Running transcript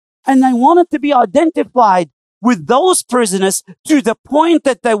And they wanted to be identified with those prisoners to the point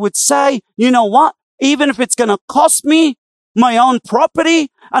that they would say, you know what? Even if it's going to cost me my own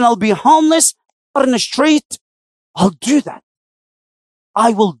property and I'll be homeless out in the street, I'll do that.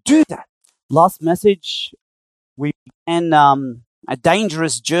 I will do that. Last message, we began a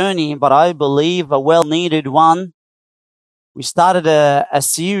dangerous journey, but I believe a well-needed one. We started a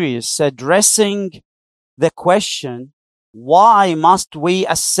series addressing the question, why must we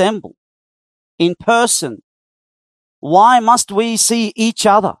assemble in person? Why must we see each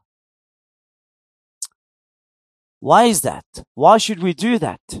other? Why is that? Why should we do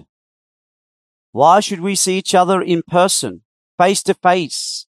that? Why should we see each other in person, face to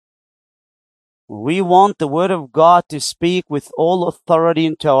face? We want the Word of God to speak with all authority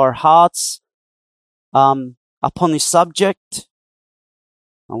into our hearts upon this subject.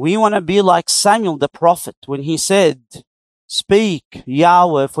 And we want to be like Samuel the prophet when he said, "Speak,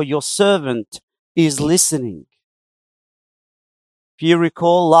 Yahweh, for your servant is listening." If you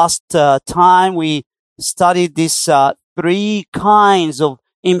recall, last time we studied these 3 kinds of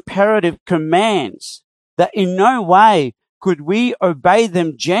imperative commands that in no way could we obey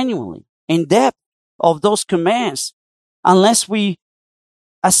them genuinely, in depth of those commands, unless we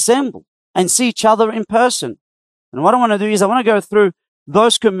assemble and see each other in person. And what I want to do is I want to go through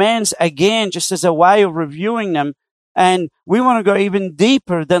those commands again, just as a way of reviewing them. And we want to go even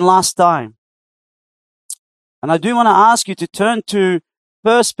deeper than last time. And I do want to ask you to turn to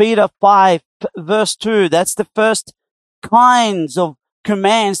 1 Peter 5, verse 2. That's the first kinds of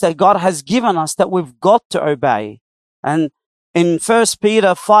commands that God has given us that we've got to obey. And in 1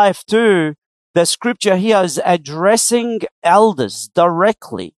 Peter 5, 2, the scripture here is addressing elders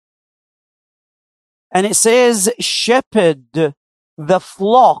directly. And it says, shepherd the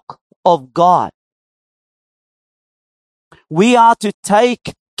flock of God. We are to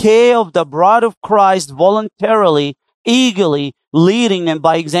take care of the bride of Christ voluntarily, eagerly, leading them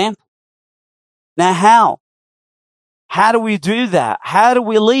by example. Now how? How do we do that? How do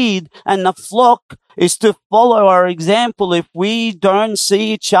we lead? And the flock is to follow our example if we don't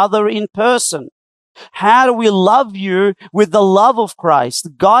see each other in person. How do we love you with the love of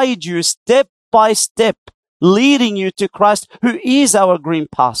Christ? Guide you step by step, leading you to Christ, who is our green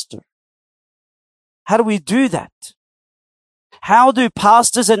pasture. How do we do that? How do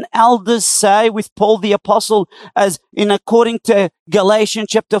pastors and elders say with Paul the apostle, as in according to Galatians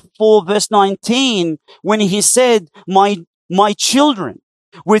chapter 4 verse 19, when he said, my children,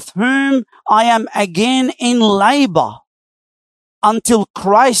 with whom I am again in labor until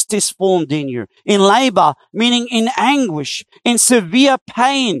Christ is formed in you. In labor, meaning in anguish, in severe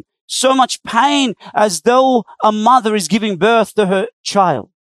pain, so much pain as though a mother is giving birth to her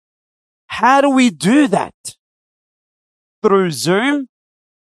child. How do we do that? Through Zoom?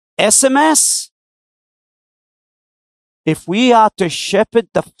 SMS? If we are to shepherd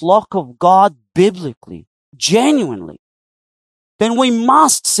the flock of God biblically, genuinely, then we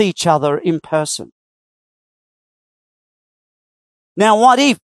must see each other in person. Now, what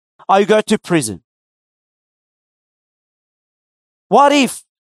if I go to prison? What if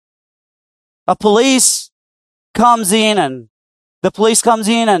the police comes in and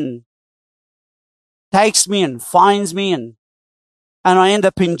takes me and fines me and I end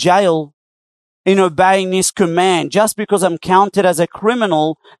up in jail in obeying this command just because I'm counted as a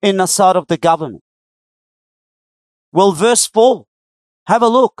criminal in the sight of the government? Well, verse 4, have a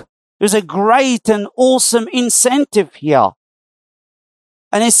look. There's a great and awesome incentive here.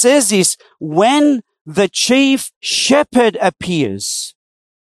 And it says this, when the chief shepherd appears,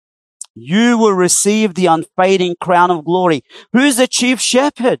 you will receive the unfading crown of glory. Who's the chief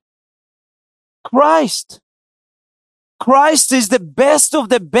shepherd? Christ. Christ is the best of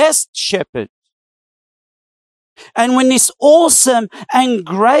the best shepherd. And when this awesome and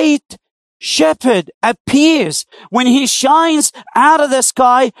great shepherd appears, when he shines out of the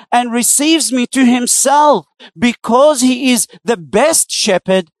sky and receives me to himself, because he is the best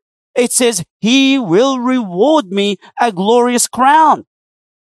shepherd, it says he will reward me a glorious crown.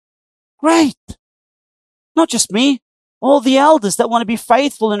 Great. Not just me, all the elders that want to be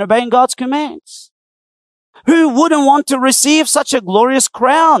faithful in obeying God's commands. Who wouldn't want to receive such a glorious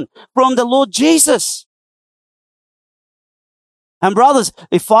crown from the Lord Jesus? And brothers,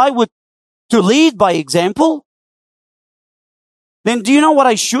 if I were to lead by example, then do you know what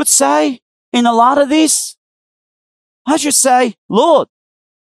I should say in a lot of this? I should say, Lord,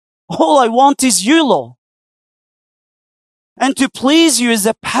 all I want is you, Lord. And to please you is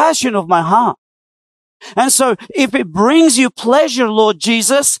the passion of my heart. And so if it brings you pleasure, Lord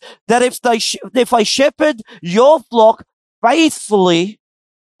Jesus, that if I shepherd your flock faithfully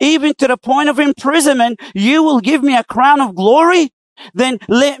even to the point of imprisonment, you will give me a crown of glory? Then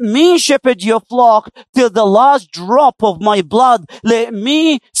let me shepherd your flock till the last drop of my blood. Let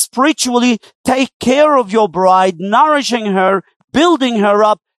me spiritually take care of your bride, nourishing her, building her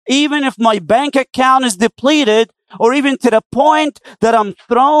up, even if my bank account is depleted, or even to the point that I'm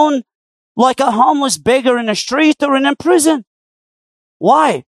thrown like a homeless beggar in a street or in a prison.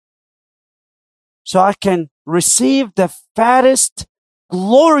 Why? So I can receive the fattest,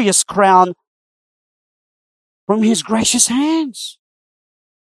 glorious crown from his gracious hands.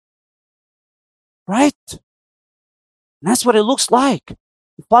 Right? And that's what it looks like.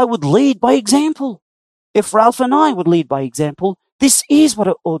 If I would lead by example, if Ralph and I would lead by example, this is what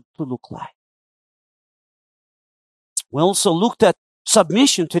it ought to look like. We also looked at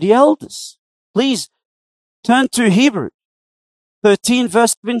submission to the elders. Please turn to Hebrews 13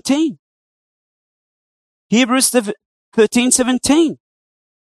 verse 17. Hebrews 13:17.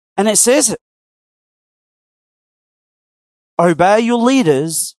 And it says, obey your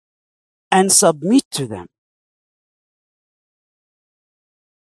leaders and submit to them.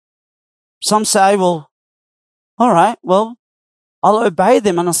 Some say, well, all right, well, I'll obey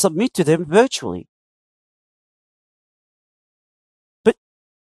them and I'll submit to them virtually. But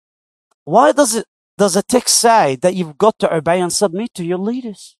why does the text say that you've got to obey and submit to your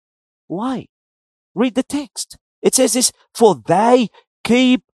leaders? Why? Read the text. It says this, for they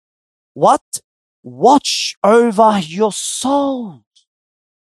keep what? Watch over your souls.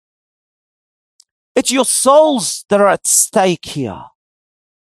 It's your souls that are at stake here.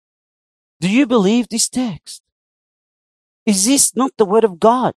 Do you believe this text? Is this not the word of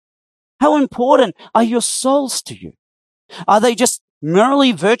God? How important are your souls to you? Are they just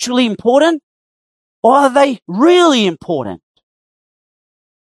merely virtually important? Or are they really important?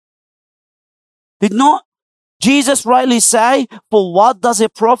 Did not Jesus rightly say, for what does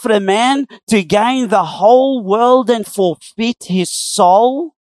it profit a man to gain the whole world and forfeit his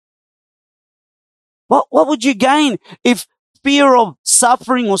soul? What would you gain if fear of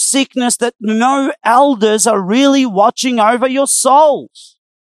suffering or sickness that no elders are really watching over your souls?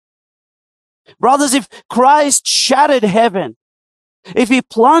 Brothers, if Christ shattered heaven, if he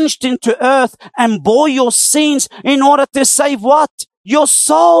plunged into earth and bore your sins in order to save what? Your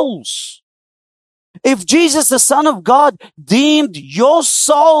souls. If Jesus, the Son of God, deemed your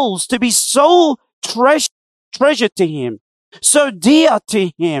souls to be so treasured to him, so dear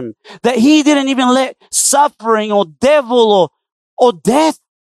to him, that he didn't even let suffering or devil or death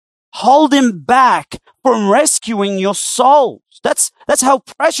hold him back from rescuing your souls. That's how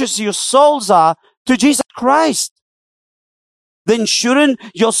precious your souls are to Jesus Christ. Then shouldn't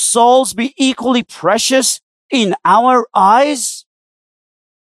your souls be equally precious in our eyes?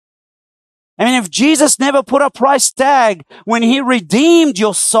 I mean, if Jesus never put a price tag when he redeemed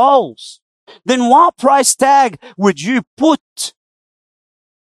your souls, then what price tag would you put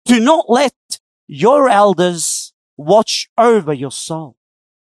to not let your elders watch over your soul?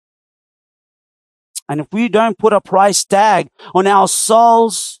 And if we don't put a price tag on our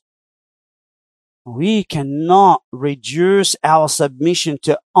souls, we cannot reduce our submission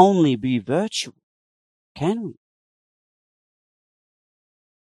to only be virtual, can we?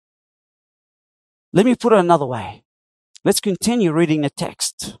 Let me put it another way. Let's continue reading the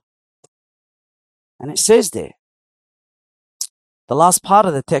text. And it says there, the last part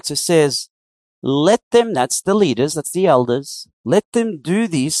of the text, it says, let them, that's the leaders, that's the elders, let them do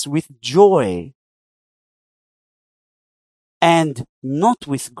this with joy and not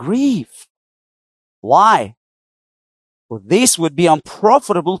with grief. Why? Well, this would be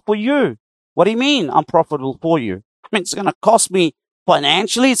unprofitable for you. What do you mean unprofitable for you? I mean, it's going to cost me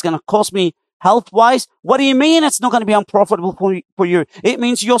financially. It's going to cost me health-wise. What do you mean it's not going to be unprofitable for you? It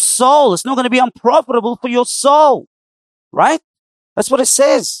means your soul. It's not going to be unprofitable for your soul. Right? That's what it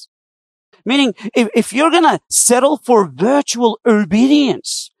says. Meaning, if you're going to settle for virtual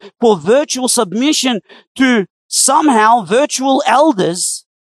obedience, for virtual submission to somehow virtual elders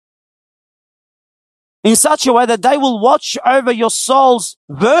in such a way that they will watch over your souls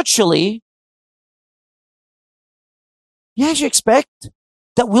virtually, you should expect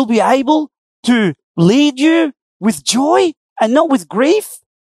that we'll be able to lead you with joy and not with grief.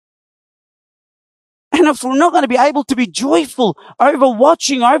 And if we're not going to be able to be joyful over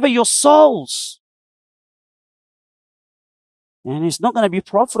watching over your souls, and it's not going to be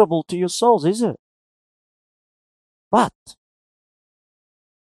profitable to your souls, is it? But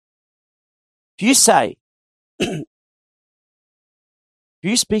if you say, if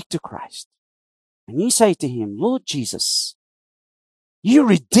you speak to Christ and you say to him, Lord Jesus, you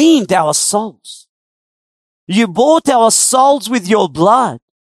redeemed our souls. You bought our souls with your blood.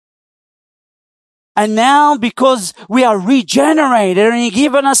 And now, because we are regenerated and He's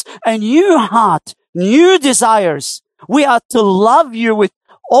given us a new heart, new desires, we are to love you with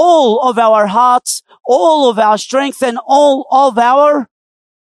all of our hearts, all of our strength, and all of our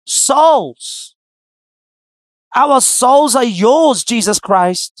souls. Our souls are yours, Jesus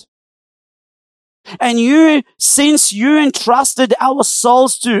Christ. And since you entrusted our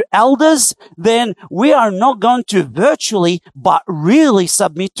souls to elders, then we are not going to virtually, but really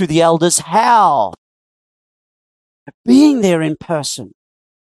submit to the elders. How? Being there in person,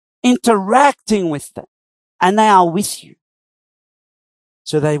 interacting with them, and they are with you.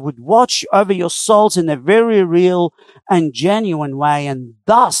 So they would watch over your souls in a very real and genuine way, and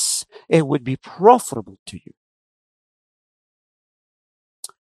thus it would be profitable to you.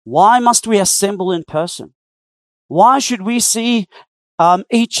 Why must we assemble in person? Why should we see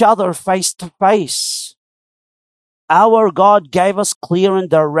each other face to face? Our God gave us clear and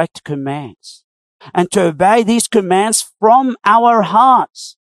direct commands. And to obey these commands from our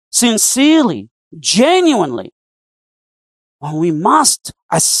hearts, sincerely, genuinely, well, we must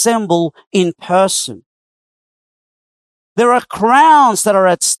assemble in person. There are crowns that are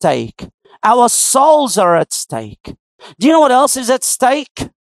at stake. Our souls are at stake. Do you know what else is at stake?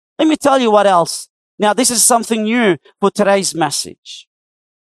 Let me tell you what else. Now, this is something new for today's message.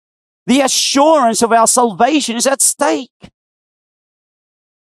 The assurance of our salvation is at stake.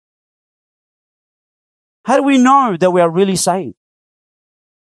 How do we know that we are really saved?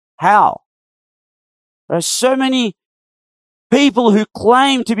 How? There are so many people who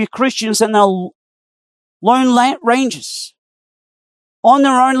claim to be Christians and they're lone rangers on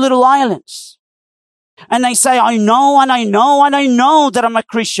their own little islands. And they say, I know and I know and I know that I'm a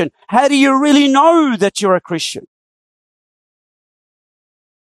Christian. How do you really know that you're a Christian?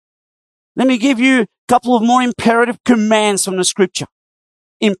 Let me give you a couple of more imperative commands from the scripture.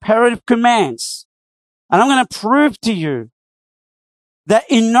 Imperative commands. And I'm going to prove to you that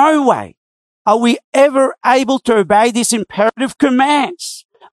in no way are we ever able to obey these imperative commands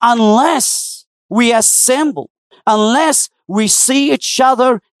unless we assemble, unless we see each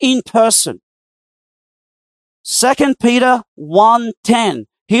other in person. 2 Peter 1:10.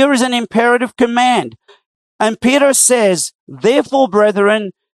 Here is an imperative command. And Peter says, therefore,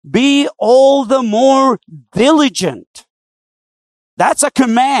 brethren, be all the more diligent. That's a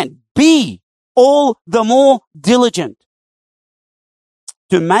command. Be all the more diligent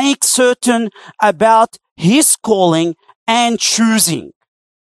to make certain about His calling and choosing.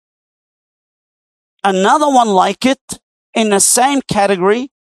 Another one like it in the same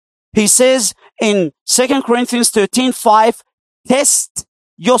category. He says in 2 Corinthians 13:5, test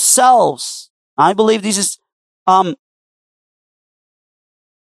yourselves. I believe this is, 2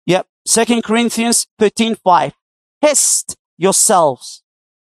 Corinthians 13:5. Test yourselves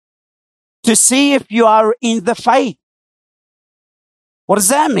to see if you are in the faith. What does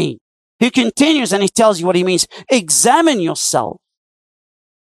that mean? He continues and he tells you what he means. Examine yourself.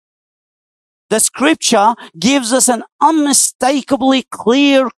 The scripture gives us an unmistakably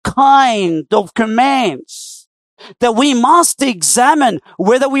clear kind of commands that we must examine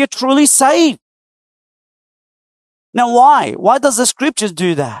whether we are truly saved. Now, why? Why does the scriptures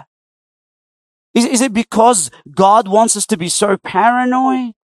do that? Is it because God wants us to be so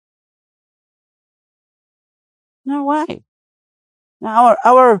paranoid? No way. Now,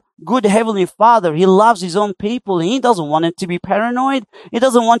 our good Heavenly Father, He loves His own people and He doesn't want it to be paranoid. He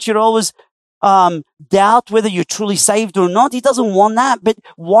doesn't want you to always doubt whether you're truly saved or not. He doesn't want that. But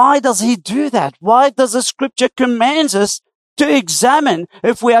why does He do that? Why does the scripture command us to examine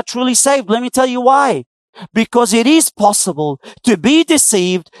if we are truly saved? Let me tell you why. Because it is possible to be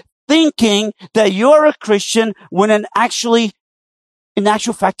deceived thinking that you're a Christian when in actual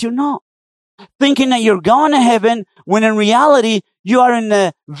fact you're not. Thinking that you're going to heaven when in reality you are in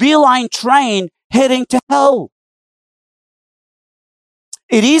a V-line train heading to hell.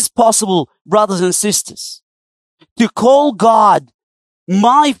 It is possible, brothers and sisters, to call God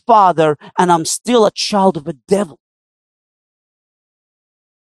my Father and I'm still a child of a devil.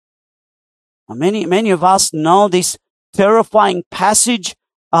 Many of us know this terrifying passage.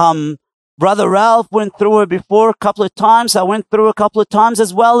 Brother Ralph went through it before a couple of times. I went through a couple of times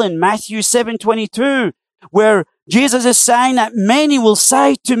as well in Matthew 7:22, where Jesus is saying that many will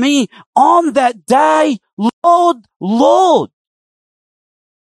say to me on that day, Lord, Lord.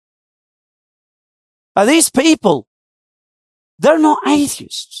 Are these people, they're not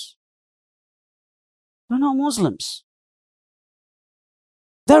atheists. They're not Muslims.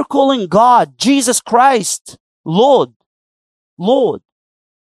 They're calling God, Jesus Christ, Lord, Lord.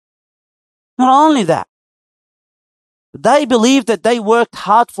 Not only that, They believe that they worked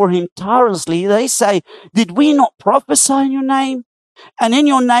hard for him tirelessly. They say, did we not prophesy in your name? And in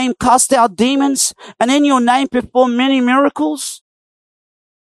your name cast out demons? And in your name perform many miracles?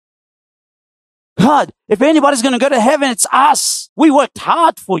 God, if anybody's going to go to heaven, it's us. We worked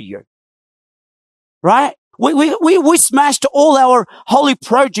hard for you. Right? We smashed all our holy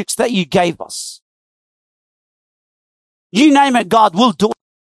projects that you gave us. You name it, God, we'll do it.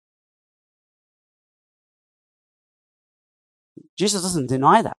 Jesus doesn't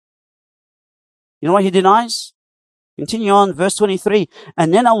deny that. You know what he denies? Continue on, verse 23.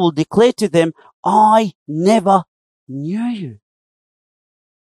 And then I will declare to them, I never knew you.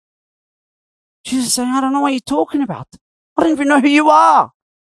 Jesus is saying, I don't know what you're talking about. I don't even know who you are.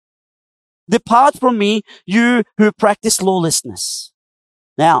 Depart from me, you who practice lawlessness.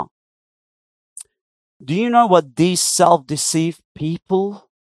 Now, do you know what these self-deceived people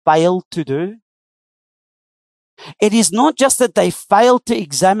fail to do? It is not just that they fail to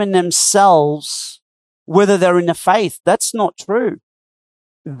examine themselves whether they're in the faith. That's not true.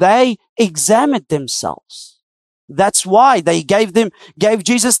 They examined themselves. That's why they gave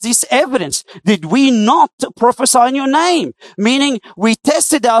Jesus this evidence. Did we not prophesy in your name? Meaning we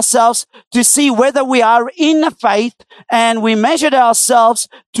tested ourselves to see whether we are in the faith, and we measured ourselves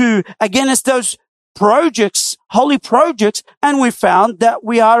against those projects, holy projects, and we found that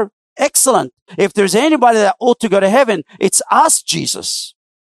we are excellent. If there's anybody that ought to go to heaven, it's us, Jesus.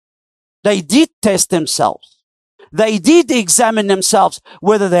 They did test themselves. They did examine themselves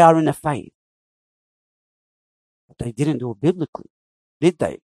whether they are in the faith. But they didn't do it biblically, did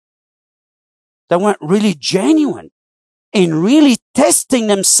they? They weren't really genuine in really testing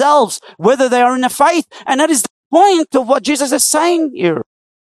themselves whether they are in the faith. And that is the point of what Jesus is saying here.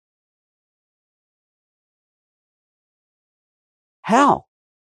 How?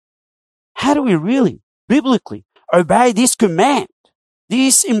 How do we really, biblically, obey this command,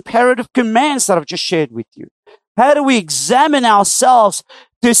 these imperative commands that I've just shared with you? How do we examine ourselves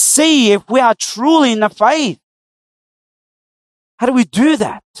to see if we are truly in the faith? How do we do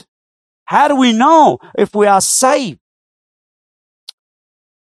that? How do we know if we are saved?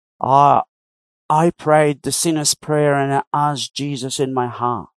 I prayed the sinner's prayer and I asked Jesus in my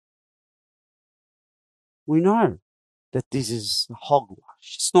heart. We know that this is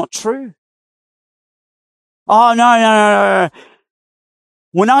hogwash. It's not true. Oh, no.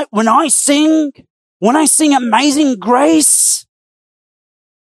 When I sing Amazing Grace,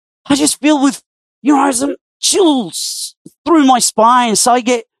 I just feel with, some chills through my spine. So I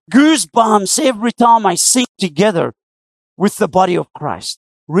get goosebumps every time I sing together with the body of Christ.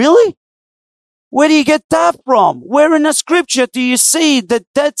 Really? Where do you get that from? Where in the scripture do you see that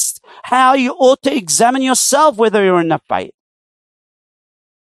that's how you ought to examine yourself, whether you're in the faith?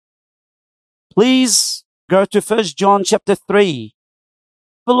 Please go to 1 John chapter 3.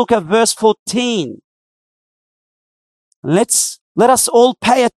 Have a look at verse 14. Let us all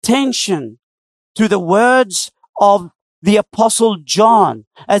pay attention to the words of the Apostle John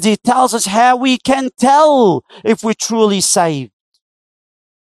as he tells us how we can tell if we're truly saved.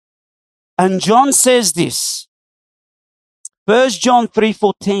 And John says this, 1 John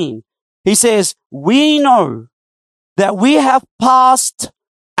 3:14. He says, we know that we have passed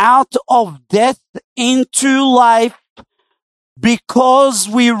out of death into life because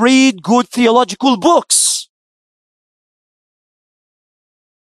we read good theological books.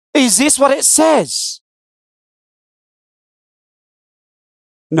 Is this what it says?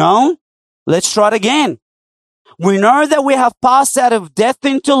 No? Let's try it again. We know that we have passed out of death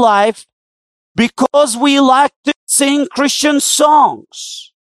into life because we like to sing Christian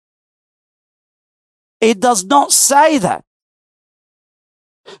songs. It does not say that.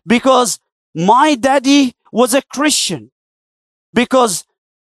 Because my daddy was a Christian. Because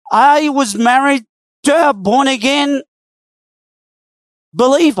I was married to a born-again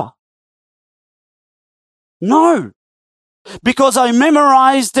believer. No. Because I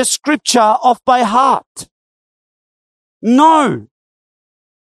memorized the scripture off by heart. No.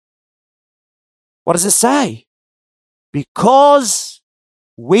 What does it say? Because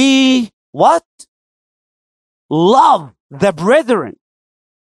we, what? Love the brethren.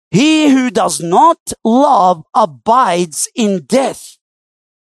 He who does not love abides in death.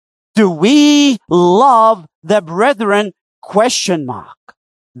 Do we love the brethren? ?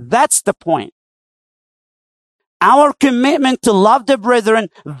 That's the point. Our commitment to love the brethren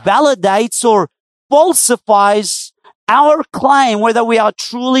validates or falsifies our claim whether we are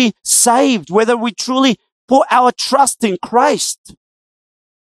truly saved, whether we truly put our trust in Christ.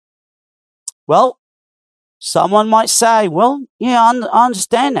 Well, someone might say, well, yeah, I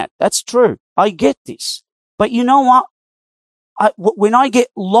understand that. That's true. I get this. But you know what? when I get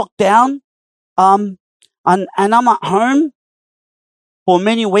locked down, and I'm at home for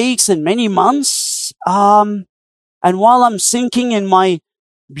many weeks and many months, and while I'm sinking in my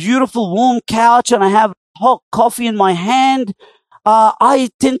beautiful warm couch and I have hot coffee in my hand, I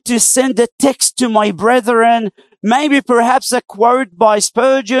tend to send a text to my brethren, maybe perhaps a quote by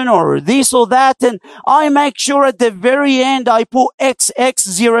Spurgeon or this or that, and I make sure at the very end I put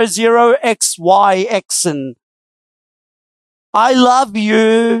XX00XYX and I love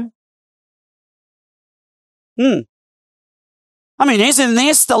you. I mean, isn't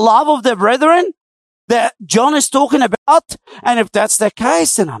this the love of the brethren that John is talking about? And if that's the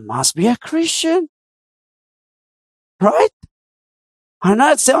case, then I must be a Christian. Right? I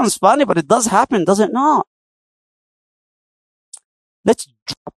know it sounds funny, but it does happen, does it not? Let's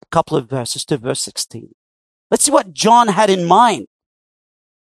drop a couple of verses to verse 16. Let's see what John had in mind.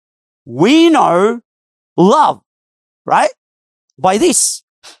 We know love, right? By this.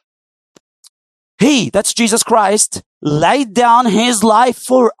 He, that's Jesus Christ, laid down his life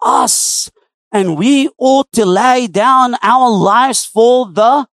for us. And we ought to lay down our lives for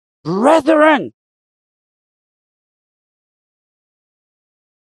the brethren.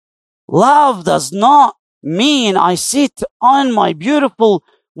 Love does not mean I sit on my beautiful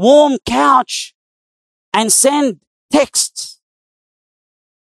warm couch and send texts.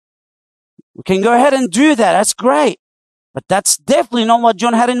 We can go ahead and do that. That's great. But that's definitely not what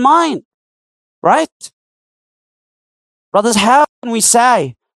John had in mind. Right? Brothers, how can we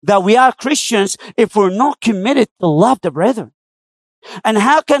say that we are Christians if we're not committed to love the brethren? And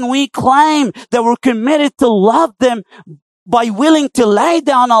how can we claim that we're committed to love them by willing to lay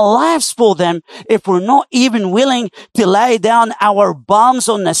down our lives for them if we're not even willing to lay down our bums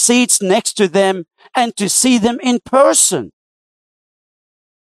on the seats next to them and to see them in person?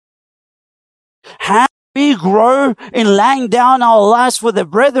 How do we grow in laying down our lives for the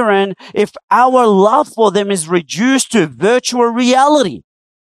brethren if our love for them is reduced to virtual reality?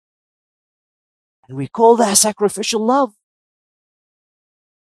 And we call that sacrificial love.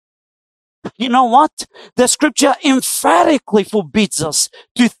 You know what? The scripture emphatically forbids us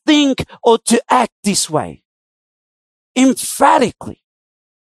to think or to act this way. Emphatically.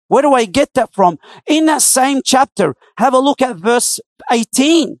 Where do I get that from? In that same chapter, have a look at verse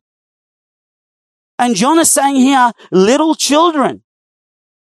 18. And John is saying here, little children.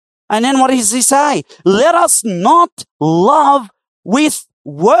 And then what does he say? Let us not love with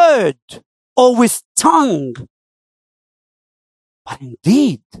word or with tongue, but in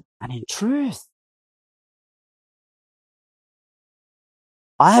deed and in truth.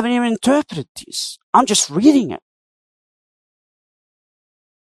 I haven't even interpreted this. I'm just reading it.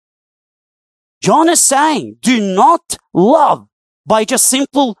 John is saying, do not love by just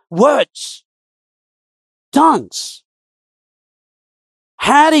simple words, tongues.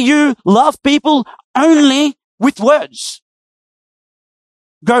 How do you love people? Only with words.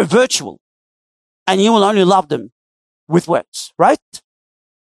 Go virtual, and you will only love them with words, right?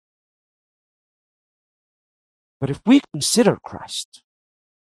 But if we consider Christ,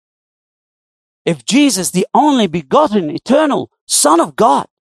 if Jesus, the only begotten, eternal Son of God,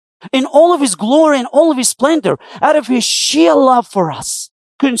 in all of his glory and all of his splendor, out of his sheer love for us,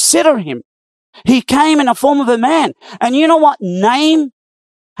 consider him. He came in the form of a man. And you know what name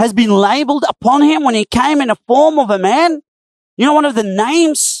has been labeled upon him when he came in the form of a man? You know, one of the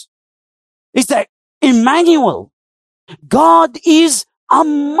names is that Emmanuel. God is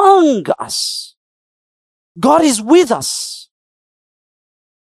among us. God is with us.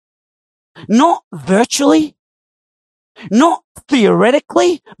 Not virtually, not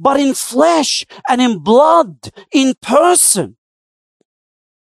theoretically, but in flesh and in blood, in person.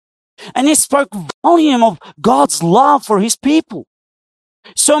 And he spoke volume of God's love for his people.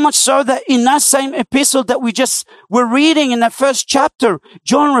 So much so that in that same epistle that we just were reading in the first chapter,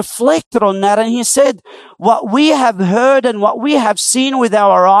 John reflected on that and he said, what we have heard and what we have seen with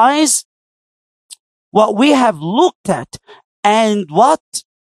our eyes, what we have looked at and what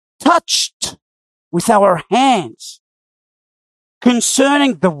touched with our hands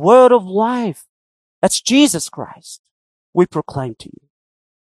concerning the word of life. That's Jesus Christ. We proclaim to you.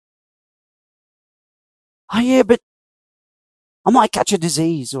 Oh yeah, but I might catch a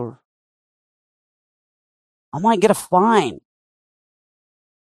disease or I might get a fine.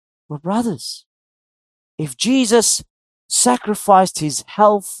 Well, brothers, if Jesus sacrificed his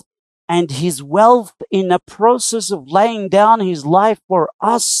health and his wealth in the process of laying down his life for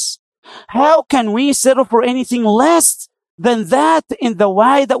us, how can we settle for anything less than that in the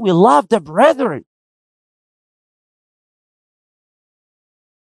way that we love the brethren?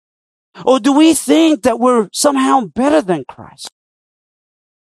 Or do we think that we're somehow better than Christ?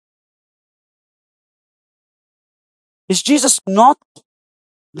 Is Jesus not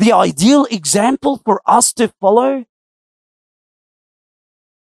the ideal example for us to follow?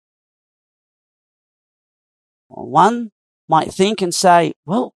 One might think and say,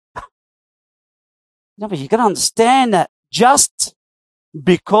 well, no, but you got to understand that just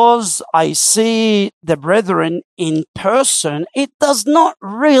because I see the brethren in person, it does not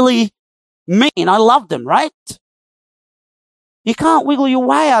really mean I love them, right? You can't wiggle your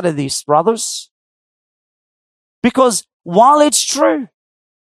way out of this, brothers. Because while it's true,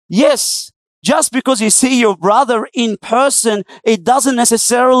 yes, just because you see your brother in person, it doesn't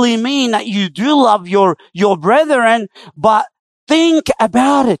necessarily mean that you do love your brethren, but think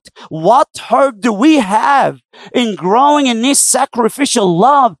about it. What hope do we have in growing in this sacrificial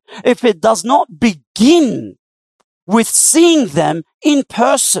love if it does not begin with seeing them in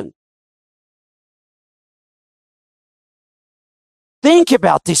person? Think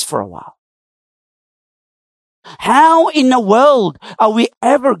about this for a while. How in the world are we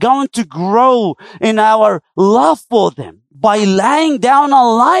ever going to grow in our love for them? By laying down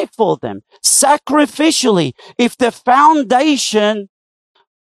our life for them sacrificially, if the foundation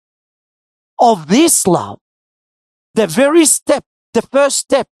of this love, the first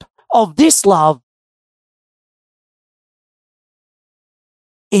step of this love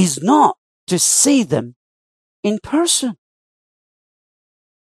is not to see them in person.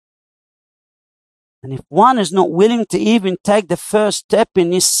 And if one is not willing to even take the first step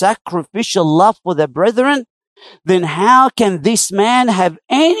in his sacrificial love for the brethren, then how can this man have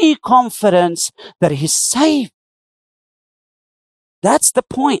any confidence that he's saved? That's the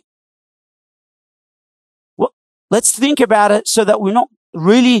point. Well, let's think about it so that we're not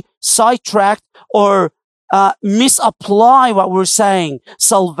really sidetracked or misapply what we're saying.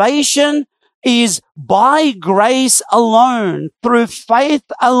 Salvation is by grace alone, through faith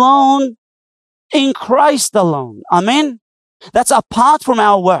alone, in Christ alone. Amen? That's apart from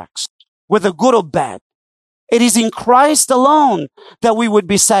our works, whether good or bad. It is in Christ alone that we would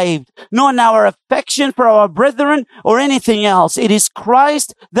be saved, not in our affection for our brethren or anything else. It is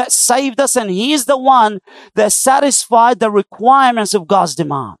Christ that saved us, and He is the one that satisfied the requirements of God's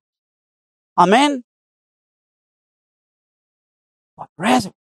demand. Amen? But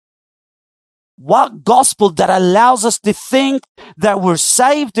brethren, what gospel that allows us to think that we're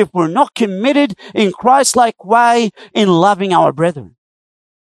saved if we're not committed in Christ-like way in loving our brethren?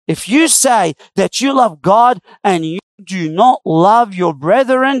 If you say that you love God and you do not love your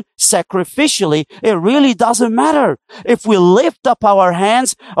brethren sacrificially, it really doesn't matter if we lift up our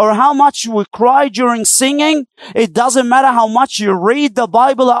hands or how much we cry during singing. It doesn't matter how much you read the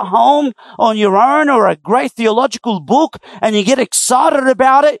Bible at home on your own or a great theological book and you get excited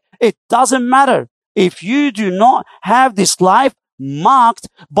about it. It doesn't matter if you do not have this life marked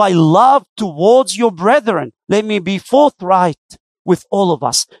by love towards your brethren. Let me be forthright with all of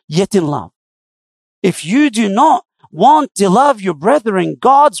us, yet in love. If you do not want to love your brethren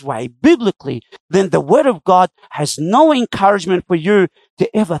God's way, biblically, then the Word of God has no encouragement for you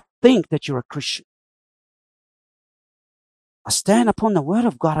to ever think that you're a Christian. I stand upon the Word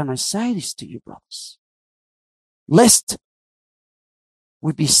of God and I say this to you, brothers, lest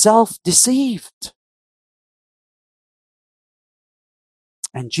we be self-deceived.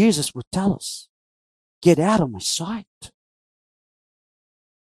 And Jesus would tell us, get out of my sight.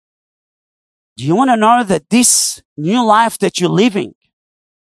 Do you want to know that this new life that you're living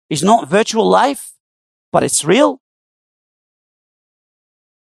is not virtual life, but it's real?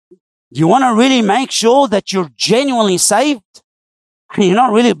 Do you want to really make sure that you're genuinely saved and you're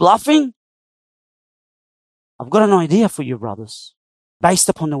not really bluffing? I've got an idea for you, brothers, based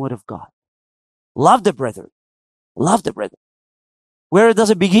upon the Word of God. Love the brethren. Love the brethren. Where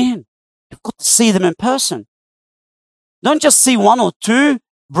does it begin? You've got to see them in person. Don't just see one or two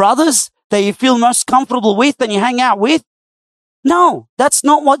brothers that you feel most comfortable with and you hang out with. No, that's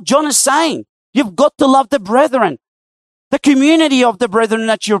not what John is saying. You've got to love the brethren, the community of the brethren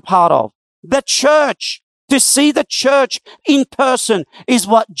that you're part of, the church. To see the church in person is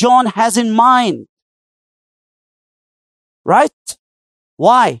what John has in mind. Right?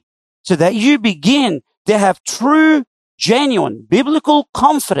 Why? So that you begin to have true, genuine, biblical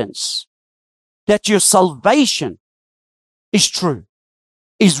confidence that your salvation is true,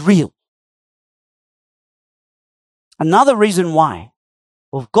 is real. Another reason why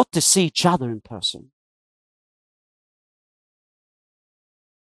we've got to see each other in person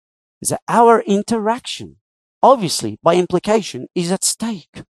is that our interaction, obviously, by implication, is at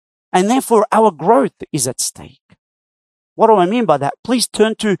stake. And therefore, our growth is at stake. What do I mean by that? Please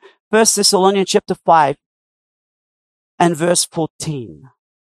turn to 1 Thessalonians chapter 5 and verse 14.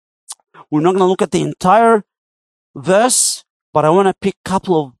 We're not going to look at the entire verse, but I want to pick a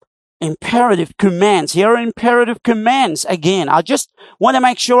couple of imperative commands. Here are imperative commands again. I just want to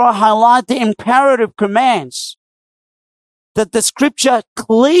make sure I highlight the imperative commands that the scripture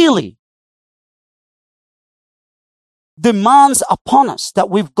clearly demands upon us, that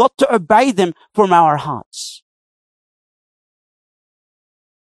we've got to obey them from our hearts.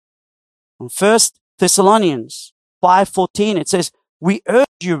 In 1 Thessalonians 5:14, it says, "We urge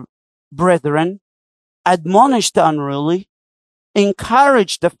you, brethren, admonish the unruly,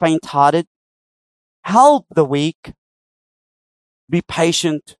 encourage the faint-hearted, help the weak, be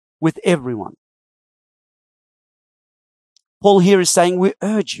patient with everyone." Paul here is saying, we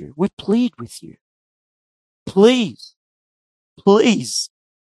urge you, we plead with you. Please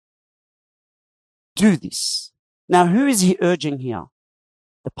do this. Now, who is he urging here?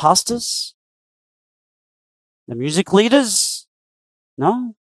 The pastors? The music leaders?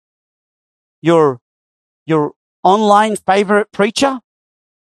 No. Your online favorite preacher?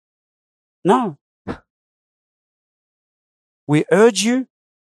 No. We urge you,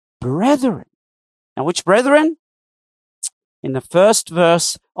 brethren. Now, which brethren? In the first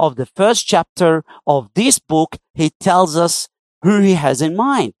verse of the first chapter of this book, he tells us who he has in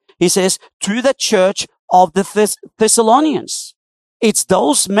mind. He says, to the church of the Thessalonians. It's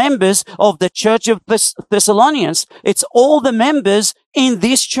those members of the church of Thessalonians. It's all the members in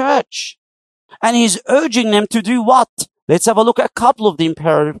this church. And he's urging them to do what? Let's have a look at a couple of the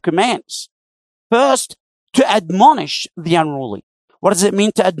imperative commands. First, to admonish the unruly. What does it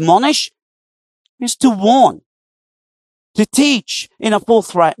mean to admonish? It's to warn, to teach in a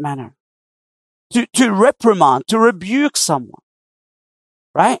forthright manner, to reprimand, to rebuke someone.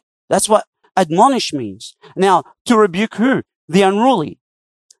 Right? That's what admonish means. Now, to rebuke who? The unruly.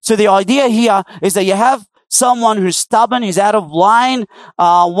 So the idea here is that you have someone who's stubborn, he's out of line,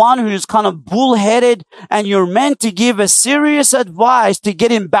 one who's kind of bullheaded, and you're meant to give a serious advice to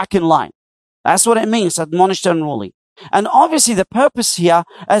get him back in line. That's what it means, admonish the unruly. And obviously the purpose here,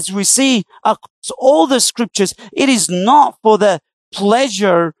 as we see across all the scriptures, it is not for the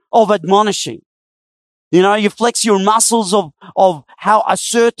pleasure of admonishing. You know, you flex your muscles of how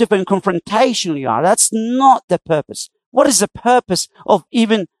assertive and confrontational you are. That's not the purpose. What is the purpose of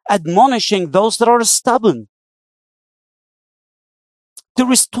even admonishing those that are stubborn? To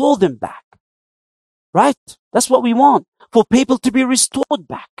restore them back. Right? That's what we want. For people to be restored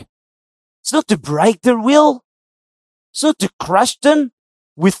back. It's not to break their will. It's not to crush them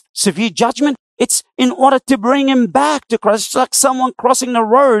with severe judgment. It's in order to bring them back to Christ. It's like someone crossing the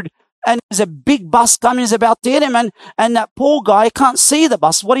road and there's a big bus coming, is about to hit him, and that poor guy can't see the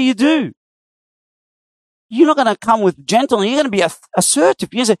bus. What do? You're not going to come with gentleness. You're going to be assertive.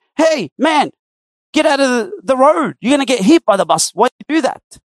 You say, hey, man, get out of the road. You're going to get hit by the bus. Why do you do that?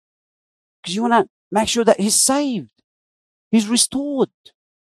 Because you want to make sure that he's saved. He's restored.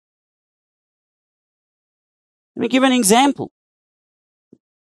 Let me give an example.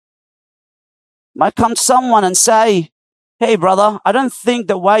 Might come to someone and say, hey, brother, I don't think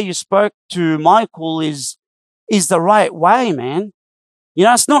the way you spoke to Michael is the right way, man. You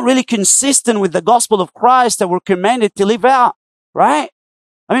know, it's not really consistent with the gospel of Christ that we're commanded to live out, right?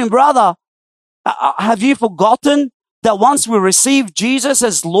 I mean, brother, have you forgotten that once we receive Jesus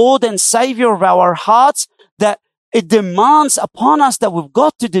as Lord and Savior of our hearts, that it demands upon us that we've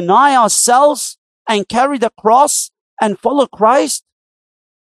got to deny ourselves and carry the cross and follow Christ?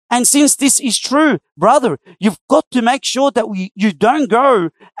 And since this is true, brother, you've got to make sure that you don't go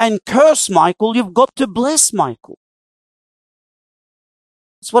and curse Michael. You've got to bless Michael.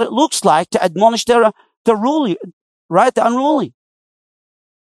 That's what it looks like to admonish the unruly, right? The unruly.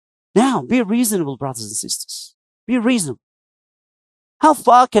 Now, be reasonable, brothers and sisters. Be reasonable. How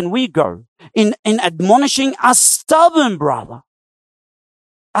far can we go in admonishing a stubborn brother?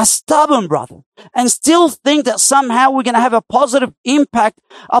 A stubborn brother. And still think that somehow we're going to have a positive impact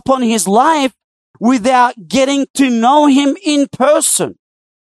upon his life without getting to know him in person.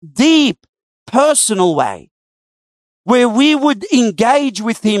 Deep, personal way. Where we would engage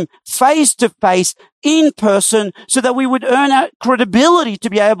with him face to face, in person, so that we would earn our credibility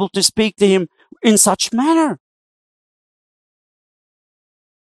to be able to speak to him in such manner.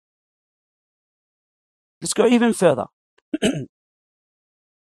 Let's go even further.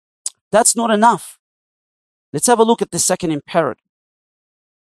 That's not enough. Let's have a look at the second imperative.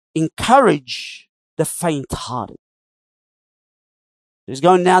 Encourage the faint-hearted. He's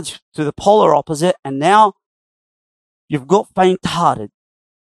going now to the polar opposite, and now you've got faint-hearted.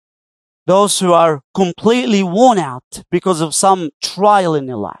 Those who are completely worn out because of some trial in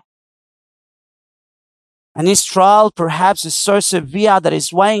their life. And this trial perhaps is so severe that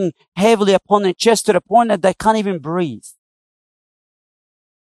it's weighing heavily upon their chest to the point that they can't even breathe.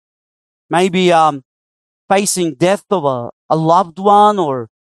 Maybe facing death of a loved one, or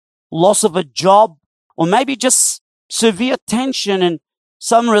loss of a job, or maybe just severe tension in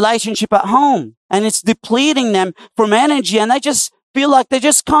some relationship at home, and it's depleting them from energy, and they just feel like they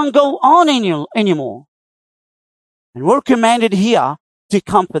just can't go on anymore. And we're commanded here to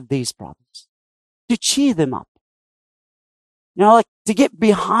comfort these brothers, to cheer them up, like to get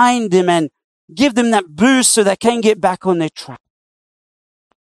behind them and give them that boost so they can get back on their track.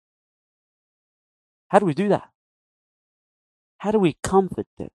 How do we do that? How do we comfort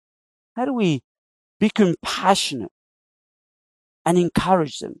them? How do we be compassionate and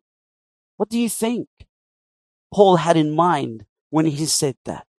encourage them? What do you think Paul had in mind when he said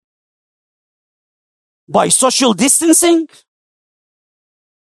that? By social distancing?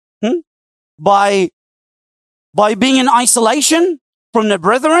 By being in isolation from the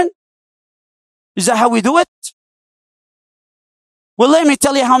brethren? Is that how we do it? Well, let me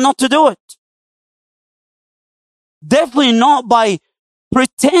tell you how not to do it. Definitely not by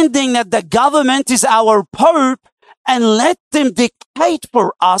pretending that the government is our Pope and let them dictate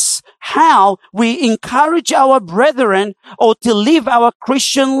for us how we encourage our brethren or to live our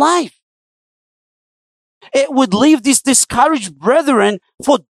Christian life. It would leave these discouraged brethren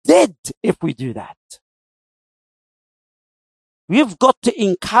for dead if we do that. We've got to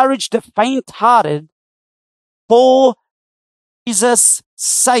encourage the faint-hearted for Jesus'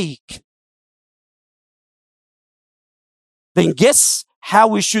 sake. Then guess how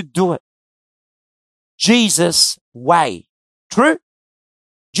we should do it? Jesus' way. True?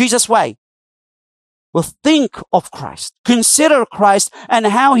 Jesus' way. Well, think of Christ. Consider Christ and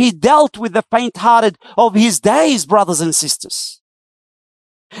how he dealt with the faint-hearted of his days, brothers and sisters.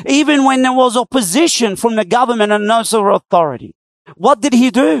 Even when there was opposition from the government and other authority, what did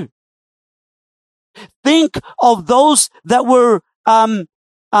he do? Think of those that were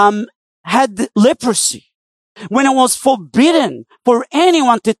had leprosy, when it was forbidden for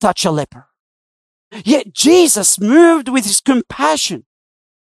anyone to touch a leper. Yet Jesus, moved with his compassion,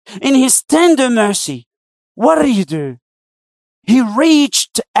 in his tender mercy, what did he do? He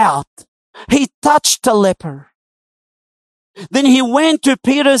reached out. He touched a leper. Then he went to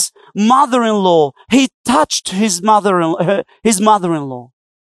Peter's mother-in-law. He touched his mother-in-law.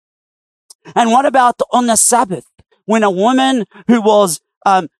 And what about on the Sabbath, when a woman who was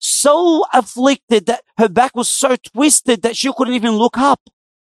so afflicted that her back was so twisted that she couldn't even look up?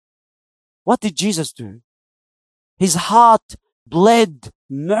 What did Jesus do? His heart bled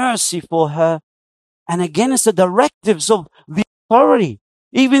mercy for her, and against the directives of the authority,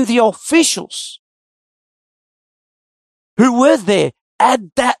 even the officials who were there at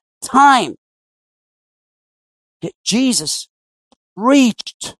that time. Yet Jesus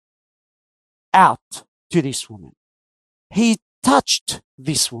reached out to this woman. He touched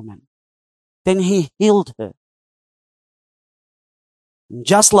this woman. Then he healed her.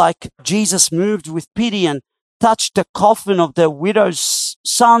 Just like Jesus moved with pity and touched the coffin of the widow's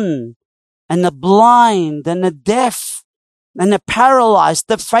son, and the blind and the deaf and the paralyzed,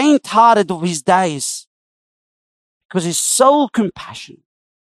 the faint-hearted of his days, because he's so compassionate.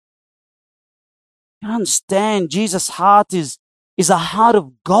 You understand, Jesus' heart is a heart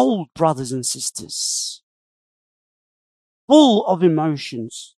of gold, brothers and sisters. Full of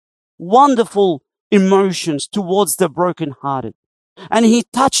emotions, wonderful emotions towards the brokenhearted. And he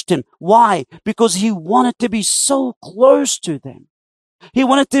touched him. Why? Because he wanted to be so close to them. He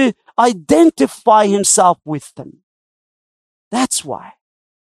wanted to identify himself with them. That's why.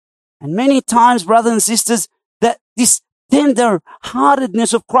 And many times, brothers and sisters, that this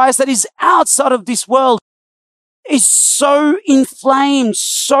tender-heartedness of Christ that is outside of this world is so inflamed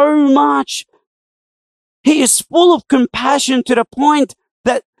so much. He is full of compassion to the point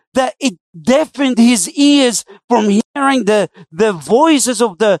that it deafened his ears from hearing the voices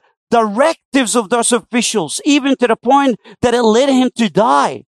of the directives of those officials, even to the point that it led him to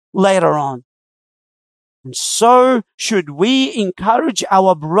die later on. And so should we encourage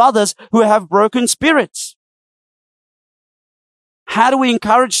our brothers who have broken spirits. How do we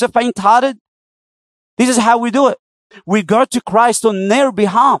encourage the faint-hearted? This is how we do it. We go to Christ on their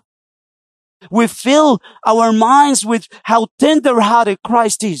behalf. We fill our minds with how tender-hearted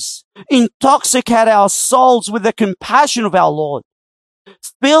Christ is. Intoxicate our souls with the compassion of our Lord.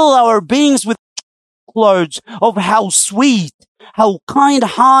 Fill our beings with clothes of how sweet, how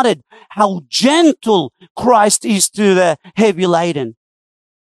kind-hearted, how gentle Christ is to the heavy laden.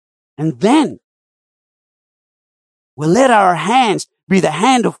 And then we let our hands be the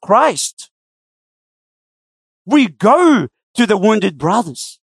hand of Christ. We go to the wounded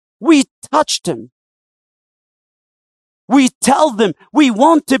brothers. We touch them. We tell them we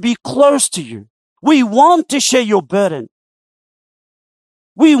want to be close to you. We want to share your burden.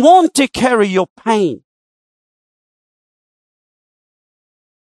 We want to carry your pain.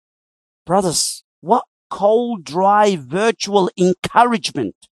 Brothers, what cold, dry, virtual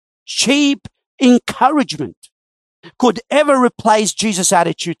encouragement, cheap encouragement could ever replace Jesus'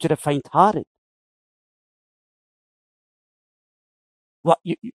 attitude to the faint-hearted? What,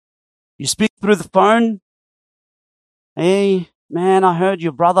 you speak through the phone? Hey, man, I heard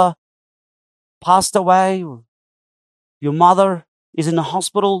your brother passed away. Or your mother is in the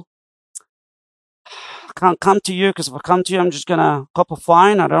hospital. I can't come to you because if I come to you, I'm just going to cop a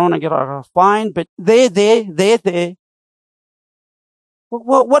fine. I don't want to get a fine, but they're there.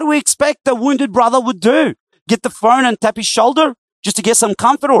 What do we expect the wounded brother would do? Get the phone and tap his shoulder just to get some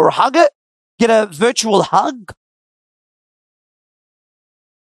comfort, or hug it? Get a virtual hug?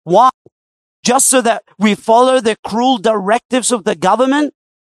 Why? Just so that we follow the cruel directives of the government?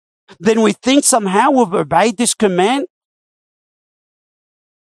 Then we think somehow we've obeyed this command?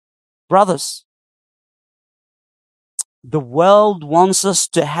 Brothers, the world wants us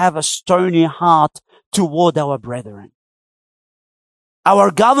to have a stony heart toward our brethren.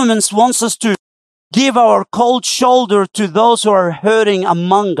 Our governments wants us to give our cold shoulder to those who are hurting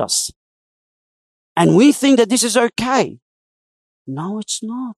among us. And we think that this is okay. No, it's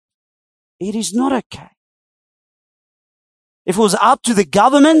not. It is not okay. If it was up to the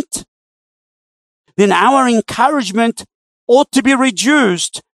government, then our encouragement ought to be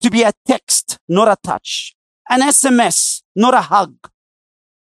reduced to be a text, not a touch. An SMS, not a hug.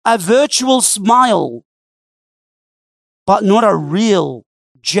 A virtual smile, but not a real,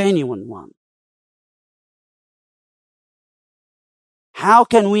 genuine one. How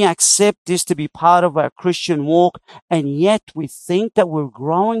can we accept this to be part of our Christian walk, and yet we think that we're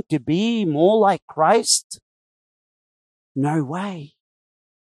growing to be more like Christ? No way.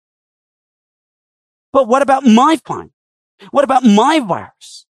 But what about my fine? What about my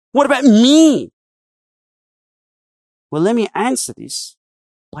virus? What about me? Well, let me answer this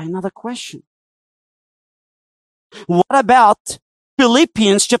by another question. What about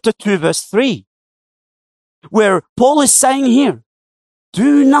Philippians chapter 2, verse 3, where Paul is saying here,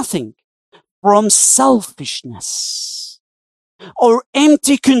 do nothing from selfishness or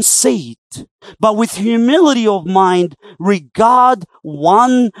empty conceit, but with humility of mind, regard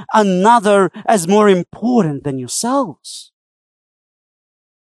one another as more important than yourselves.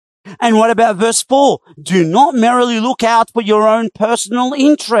 And what about verse 4? Do not merely look out for your own personal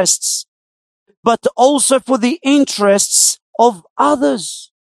interests, but also for the interests of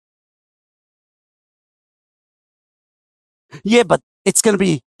others. Yeah, but it's going to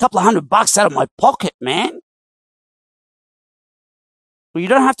be a couple of $100 out of my pocket, man. Well, you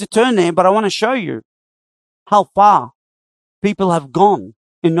don't have to turn there, but I want to show you how far people have gone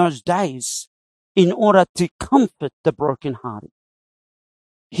in those days in order to comfort the brokenhearted.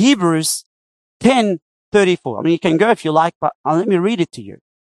 Hebrews 10:34. I mean, you can go if you like, but let me read it to you.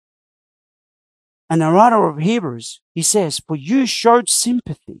 And the writer of Hebrews, he says, for you showed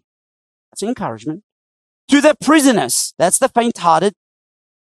sympathy. That's encouragement. To the prisoners. That's the faint-hearted.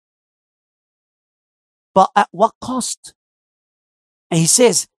 But at what cost? And he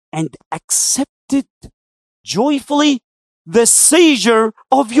says, and accepted joyfully the seizure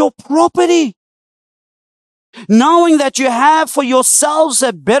of your property, knowing that you have for yourselves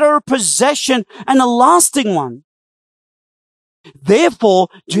a better possession and a lasting one. Therefore,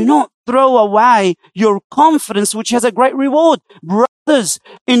 do not throw away your confidence, which has a great reward. Brothers,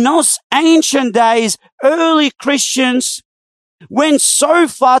 in those ancient days, early Christians went so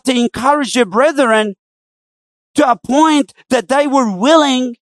far to encourage their brethren to a point that they were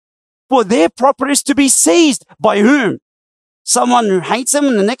willing for their properties to be seized. By whom? Someone who hates them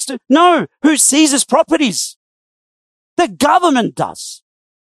and the next to? No, who seizes properties? The government does.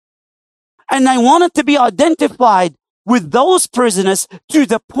 And they wanted to be identified with those prisoners to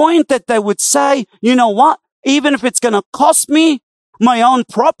the point that they would say, you know what? Even if it's going to cost me my own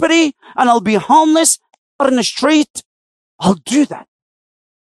property and I'll be homeless out in the street, I'll do that.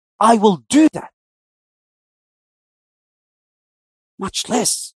 I will do that. Much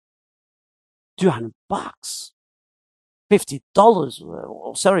less $200, $50,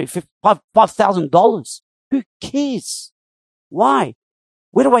 or sorry, $5,000. Who cares? Why?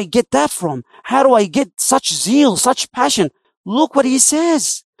 Where do I get that from? How do I get such zeal, such passion? Look what he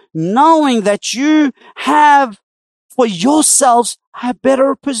says. Knowing that you have for yourselves a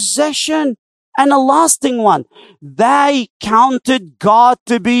better possession and a lasting one. They counted God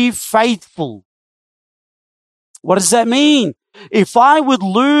to be faithful. What does that mean? If I would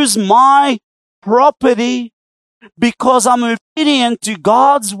lose my property because I'm obedient to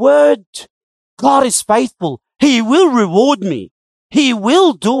God's word, God is faithful. He will reward me. He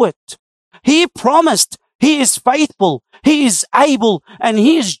will do it. He promised. He is faithful. He is able and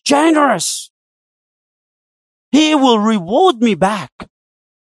He is generous. He will reward me back.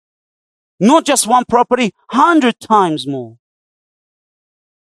 Not just one property, 100 times more.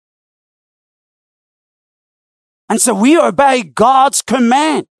 And so we obey God's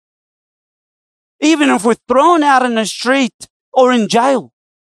command. Even if we're thrown out in the street or in jail.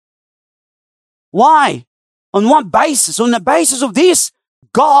 Why? On what basis? On the basis of this,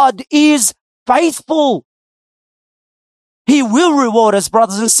 God is faithful. He will reward us,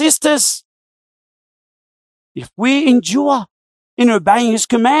 brothers and sisters, if we endure in obeying His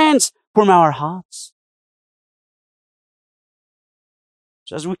commands from our hearts.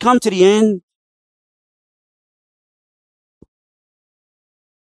 So as we come to the end,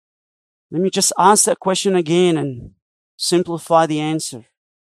 let me just ask that question again and simplify the answer.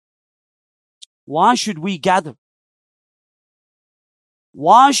 Why should we gather?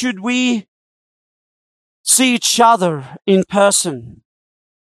 Why should we see each other in person?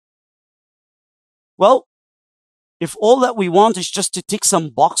 Well, if all that we want is just to tick some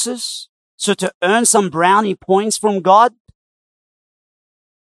boxes, so to earn some brownie points from God,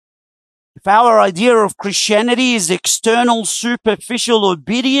 if our idea of Christianity is external, superficial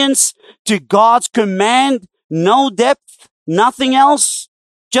obedience to God's command, no depth, nothing else,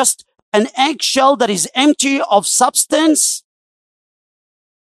 just an eggshell that is empty of substance,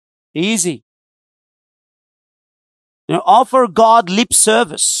 easy. Offer God lip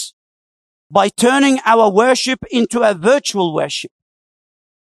service by turning our worship into a virtual worship.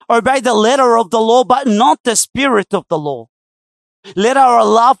 Obey the letter of the law, but not the spirit of the law. Let our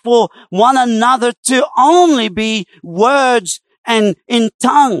love for one another to only be words and in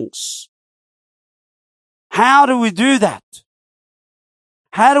tongues. How do we do that?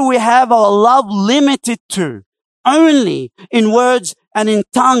 How do we have our love limited to only in words and in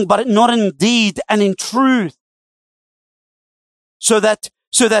tongue, but not in deed and in truth? So that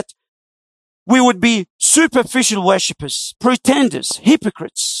we would be superficial worshippers, pretenders,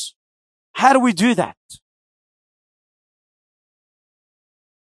 hypocrites. How do we do that?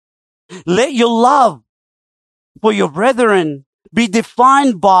 Let your love for your brethren be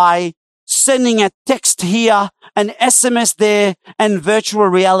defined by sending a text here, an SMS there, and virtual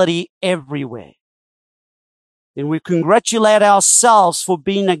reality everywhere. And we congratulate ourselves for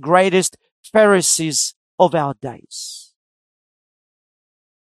being the greatest Pharisees of our days.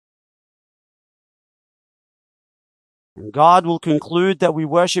 And God will conclude that we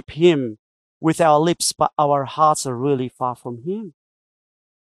worship Him with our lips, but our hearts are really far from Him.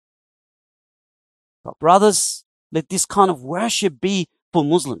 But brothers, let this kind of worship be for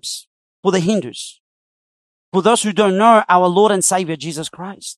Muslims, for the Hindus, for those who don't know our Lord and Savior Jesus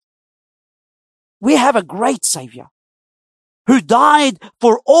Christ. We have a great Savior who died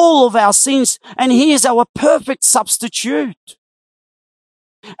for all of our sins, and He is our perfect substitute.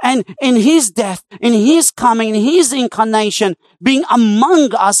 And in His death, in His coming, in His incarnation, being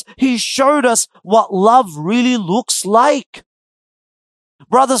among us, He showed us what love really looks like.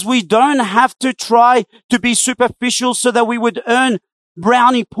 Brothers, we don't have to try to be superficial so that we would earn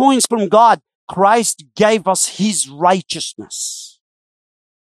brownie points from God. Christ gave us His righteousness.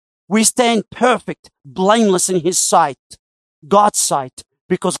 We stand perfect, blameless in His sight, God's sight,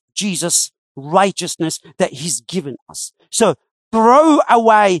 because of Jesus' righteousness that He's given us. So throw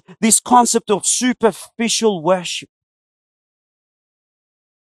away this concept of superficial worship.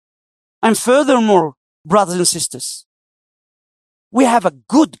 And furthermore, brothers and sisters, we have a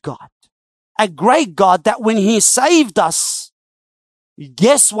good God, a great God that when He saved us,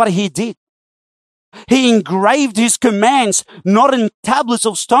 guess what He did? He engraved His commands not in tablets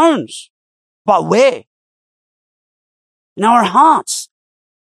of stones, but where? In our hearts,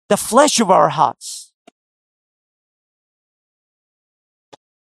 the flesh of our hearts.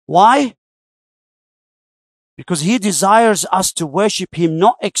 Why? Because He desires us to worship Him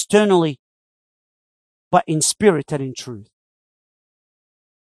not externally, but in spirit and in truth.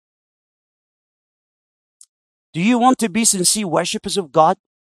 Do you want to be sincere worshippers of God?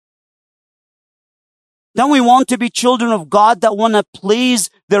 Don't we want to be children of God that want to please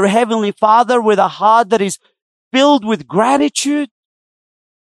their Heavenly Father with a heart that is filled with gratitude?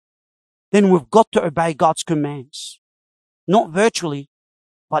 Then we've got to obey God's commands. Not virtually,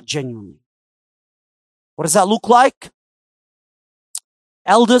 but genuinely. What does that look like?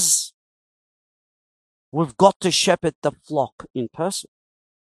 Elders, we've got to shepherd the flock in person.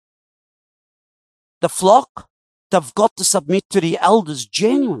 The flock they've got to submit to the elders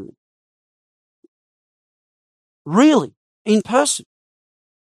genuinely. Really, in person.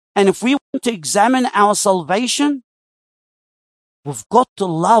 And if we want to examine our salvation, we've got to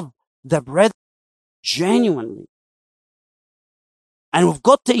love the brethren genuinely. And we've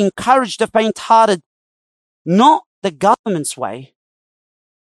got to encourage the faint-hearted, not the government's way,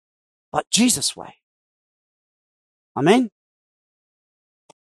 but Jesus' way. Amen?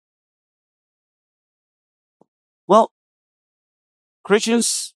 Well,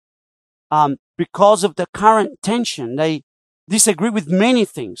 Christians, because of the current tension, they disagree with many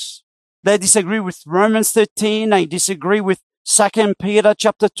things. They disagree with Romans 13. They disagree with 2 Peter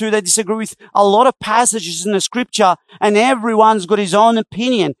chapter 2. They disagree with a lot of passages in the scripture, and everyone's got his own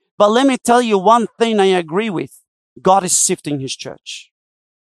opinion. But let me tell you one thing I agree with. God is sifting his church.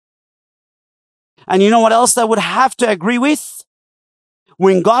 And you know what else they would have to agree with?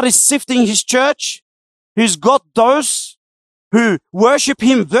 When God is sifting his church, he's got those who worship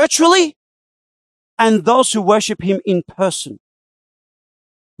him virtually and those who worship him in person.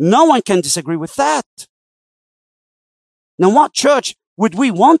 No one can disagree with that. Now, what church would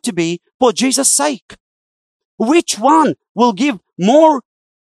we want to be for Jesus' sake? Which one will give more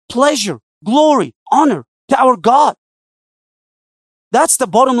pleasure, glory, honor to our God? That's the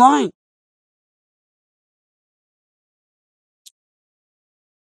bottom line.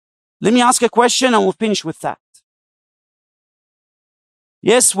 Let me ask a question and we'll finish with that.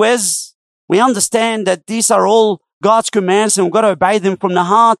 Yes, Wes, we understand that these are all God's commands and we've got to obey them from the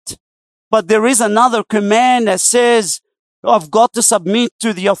heart. But there is another command that says, I've got to submit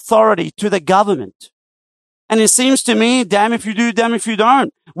to the authority, to the government. And it seems to me, damn if you do, damn if you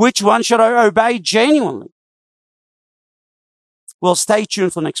don't. Which one should I obey genuinely? Well, stay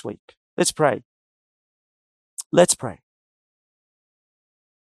tuned for next week. Let's pray. Let's pray.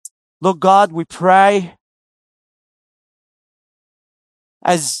 Lord God, we pray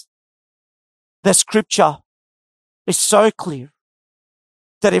as the scripture is so clear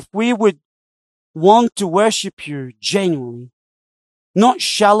that if we would want to worship you genuinely, not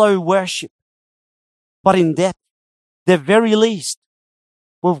shallow worship, but in depth, the very least,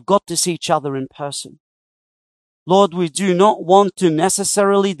 we've got to see each other in person. Lord, we do not want to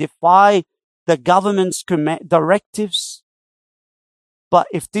necessarily defy the government's directives, but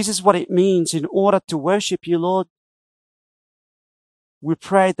if this is what it means in order to worship you, Lord, we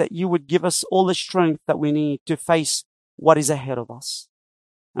pray that you would give us all the strength that we need to face what is ahead of us.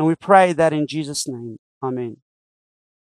 And we pray that in Jesus' name. Amen.